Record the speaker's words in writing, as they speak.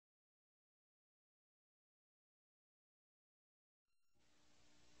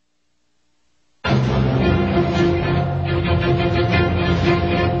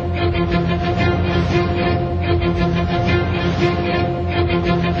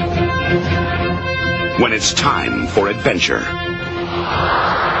when it's time for adventure.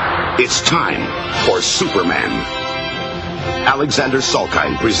 It's time for Superman. Alexander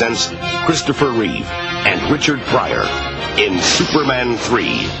Salkind presents Christopher Reeve and Richard Pryor in Superman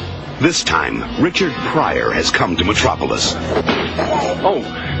 3. This time, Richard Pryor has come to Metropolis. Oh,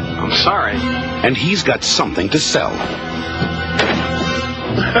 I'm sorry. And he's got something to sell.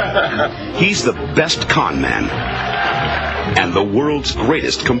 He's the best con man and the world's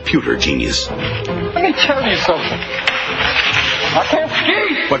greatest computer genius. Let me tell you something. I can't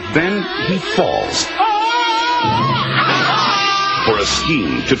ski. But then he falls for a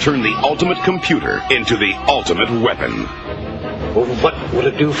scheme to turn the ultimate computer into the ultimate weapon. Well, what will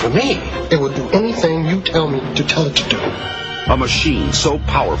it do for me? It will do anything you tell me to tell it to do. A machine so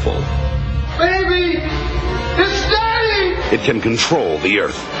powerful, Baby! It's Daddy! it can control the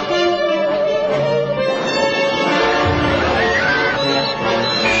Earth.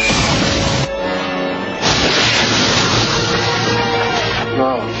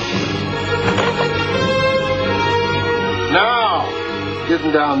 Now,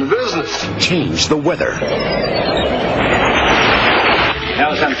 getting down to business. Change the weather. You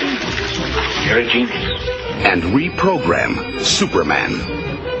know something? You're a genius. And reprogram Superman.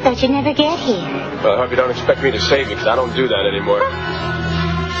 Thought you'd never get here. Well, I hope you don't expect me to save you, because I don't do that anymore.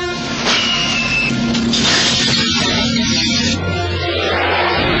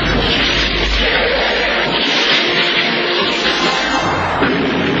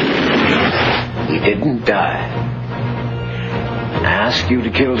 He didn't die. I asked you to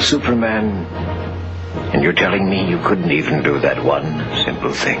kill Superman, and you're telling me you couldn't even do that one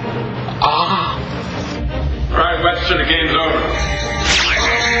simple thing. Ah! All right, Webster, the game's over.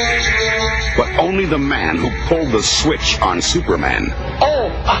 But only the man who pulled the switch on Superman Oh,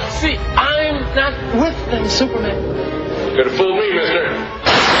 see, I'm not with them, Superman. Could have fooled me, mister.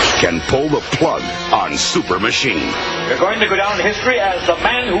 can pull the plug on Super Machine. You're going to go down in history as the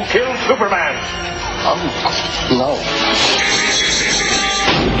man who killed Superman. No.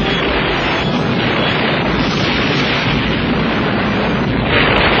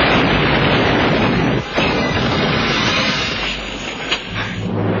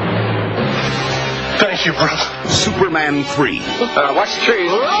 Thank you, brother. Superman 3. Watch the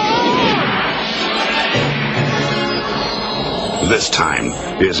trees. This time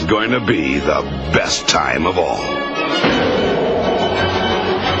is going to be the best time of all.